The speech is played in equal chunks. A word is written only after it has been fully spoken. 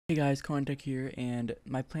Hey guys, Konatec here, and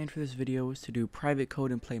my plan for this video was to do private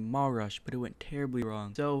code and play Mall Rush, but it went terribly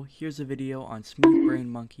wrong. So here's a video on smooth brain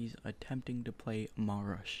monkeys attempting to play Mall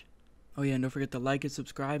Rush. Oh yeah, and don't forget to like and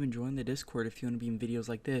subscribe and join the Discord if you want to be in videos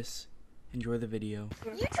like this. Enjoy the video.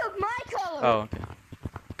 You took my color! Oh, okay.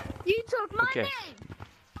 You took my name!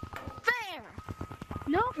 Fair!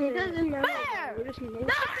 No, it doesn't matter. Fair!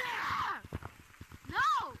 No!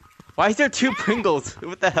 No! Why is there two Pringles?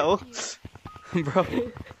 What the hell? Bro.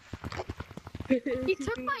 You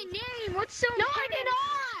took my name! What's so No, I did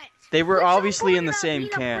not! They were What's so obviously in the important same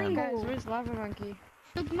about being a can. Pringle? Guys, where's Lava Monkey?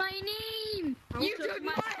 Took my name! You took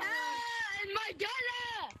my hat and my gun!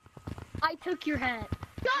 I took your hat.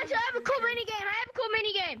 Guys, I have a cool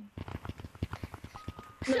minigame!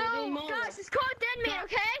 So, guys, it's called Dead Man,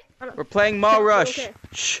 okay? We're playing Mall Rush. Okay.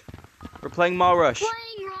 Shh. We're playing Mall Rush.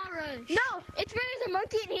 Playing Mall Rush. No, it's where there's a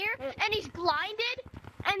monkey in here, and he's blinded,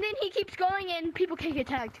 and then he keeps going, and people can get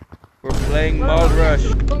tagged. We're playing Mall Rush.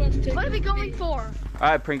 What are we going for?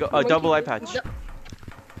 Alright, Pringle. Double eye patch.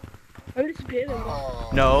 I'm just kidding.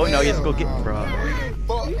 No, you have to go get. Bro.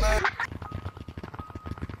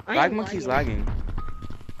 Lag monkey's lagging.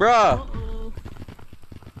 Bruh.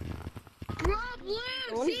 Bro, Blue,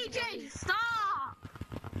 CJ, stop!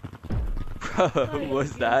 Bro, who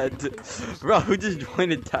was that? Bro, who just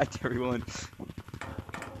joined and attacked everyone?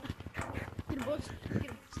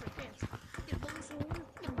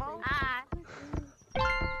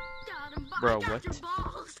 Bro, what? I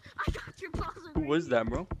got your balls. Who was that,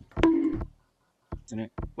 bro? Isn't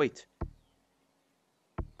it? Wait.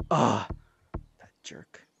 Ah, that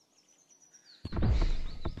jerk.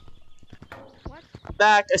 What?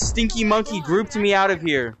 Back, a stinky monkey grouped me out of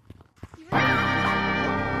here.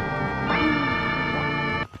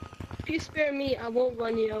 If you spare me, I won't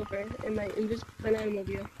run you over in my just an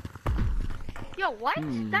automobile. Yo, what? That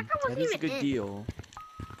guy That wasn't is a even good in. deal.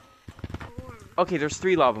 Okay, there's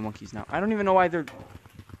 3 lava monkeys now. I don't even know why they're...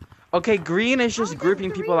 Okay, green is just grouping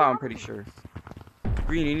people out, I'm pretty sure.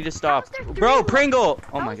 Green, you need to stop. Bro, Pringle!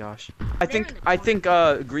 Oh my gosh. I think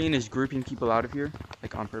green is grouping people out of here,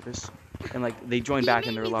 like on purpose. And like they join back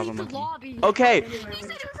and they're a lava monkey. Okay.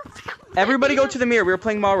 Everybody go to the mirror. We're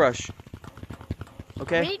playing Mall Rush. We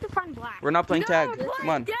Okay? need to find Black. We're not playing tag. We're Come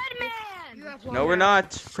on. Dead Man! No, we're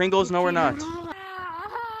not. Pringles, no, we're not.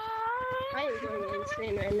 I am going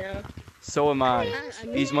insane right now. So am I.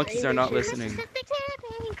 These monkeys are not listening.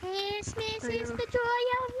 Christmas is the joy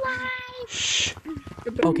of life. Shh.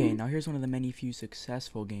 Okay, now here's one of the many few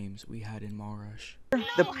successful games we had in Mall Rush.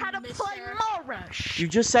 Know how to play Mall Rush. You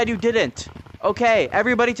just said you didn't. Okay,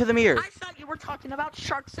 everybody to the mirror. I thought you were talking about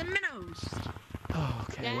sharks and minnows.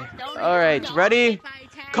 Okay. Alright, ready?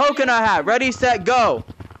 Coconut hat. Ready, set, go.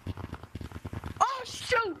 Oh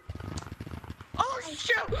shoot! Oh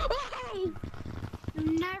shoot! Oh!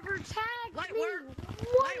 Never tag Light me. work!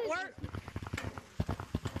 What Light is work!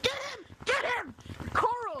 Get him! Get him!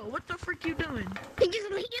 Coral, what the frick you doing? He just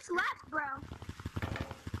left, bro.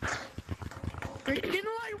 Freaking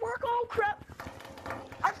light work! Oh crap!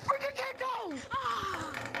 I freaking can't go!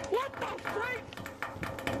 Ah! What the frick?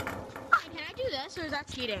 Can I do this, or is that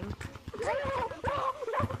cheating?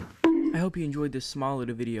 I hope you enjoyed this small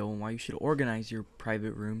little video on why you should organize your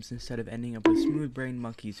private rooms instead of ending up with smooth brain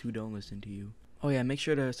monkeys who don't listen to you. Oh yeah, make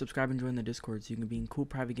sure to subscribe and join the Discord so you can be in cool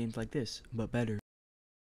private games like this, but better.